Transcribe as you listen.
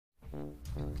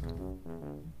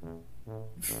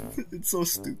It's so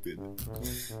stupid.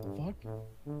 Fuck.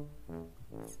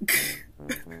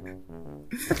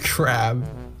 Crab.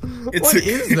 It's What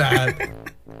is that?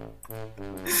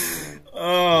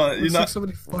 Oh, Looks like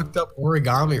somebody fucked up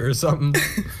origami or something.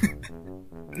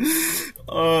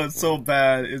 Oh, it's so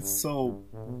bad. It's so.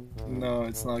 No,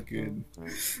 it's not good.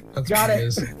 That's Got what it.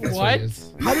 is. That's What? it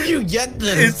is. How did you get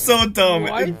this? It's so dumb.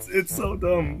 What? It's so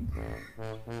dumb.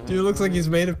 Dude, it looks like he's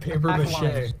made of paper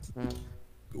mache.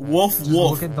 Wolf, Just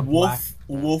wolf, look at the wolf,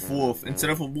 wolf, wolf. Instead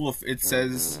of a wolf, it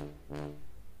says.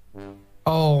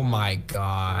 Oh my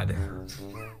god.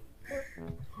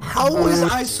 How was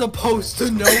I supposed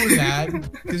to know that?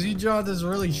 Because you draw this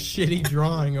really shitty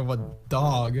drawing of a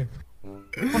dog.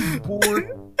 Bork.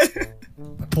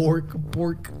 Bork.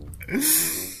 Bork.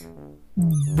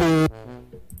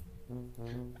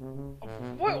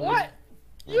 What?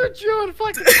 You're drawing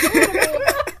fucking animal.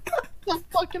 The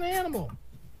fucking animal.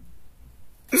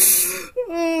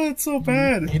 Oh, it's so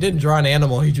bad. He didn't draw an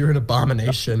animal, he drew an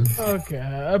abomination.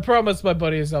 Okay, I promised my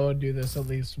buddies I would do this at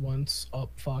least once. Oh,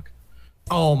 fuck.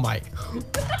 Oh my.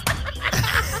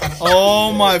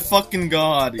 Oh my fucking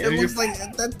god. It looks like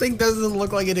that thing doesn't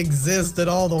look like it exists at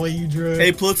all the way you drew it.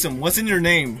 Hey, Plutzum, what's in your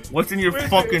name? What's in your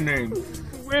fucking name?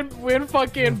 When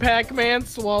fucking Pac-Man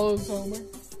swallows Homer.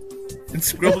 And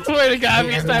Skribbl. Swear to God,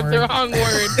 we typed the wrong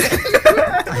word.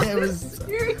 It was.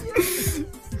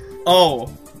 Oh,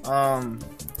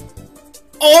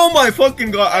 oh my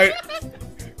fucking god!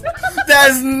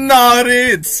 That's not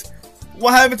it.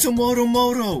 What happened to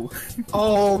Moto?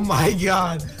 Oh my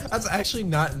god, that's actually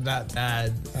not that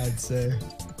bad, I'd say.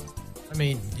 I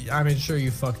mean, sure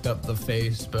you fucked up the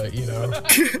face, but you know.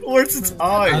 Where's its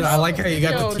eyes? I like how you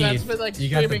got the That's teeth. been like You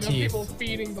got the streaming of people teeth.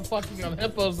 feeding the fucking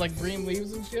hippos like green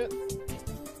leaves and shit.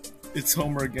 It's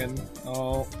Homer again.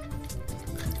 Oh.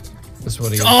 That's what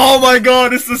he is. Oh my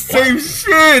god, it's the same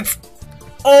shit!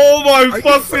 Oh my Are you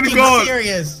fucking freaking god!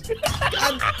 serious?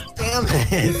 God damn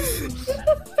it!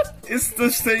 It's the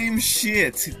same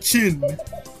shit. Chin.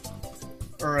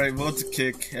 Alright, vote to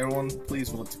kick. Everyone, please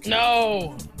vote to kick.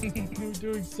 No! You're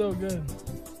doing so good.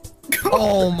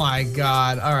 Oh my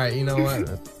god. Alright, you know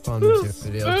what? Fun video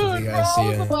so you guys see I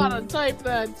was it. about to type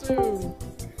that too.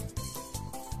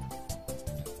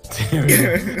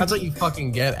 Dude, that's what you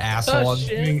fucking get, asshole. Oh,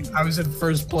 shit. I was in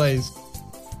first place.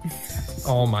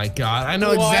 Oh my god. I know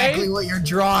What? exactly what you're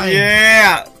drawing.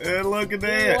 Yeah! Look at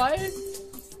that. What?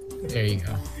 There you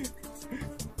go.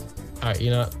 Alright,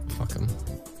 you know what? Fuck him.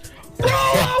 Bro,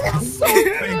 that was so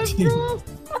good, bro.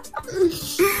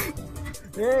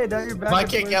 Hey, now you're back. If I in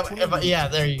can't first get, place. yeah,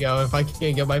 there you go. If I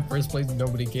can't get my first place,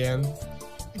 nobody can.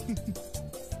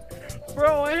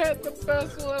 Bro, I had the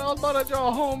best one. I was about to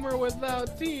draw Homer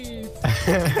without teeth.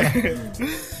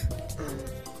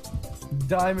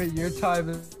 Diamond, your time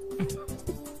is.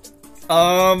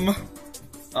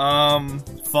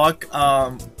 Fuck,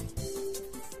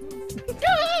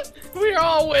 We're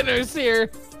all winners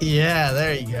here. Yeah,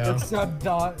 there you go. Except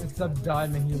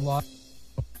Diamond, he lost.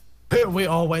 We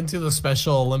all went to the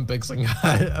Special Olympics and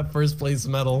got a first place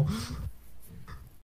medal.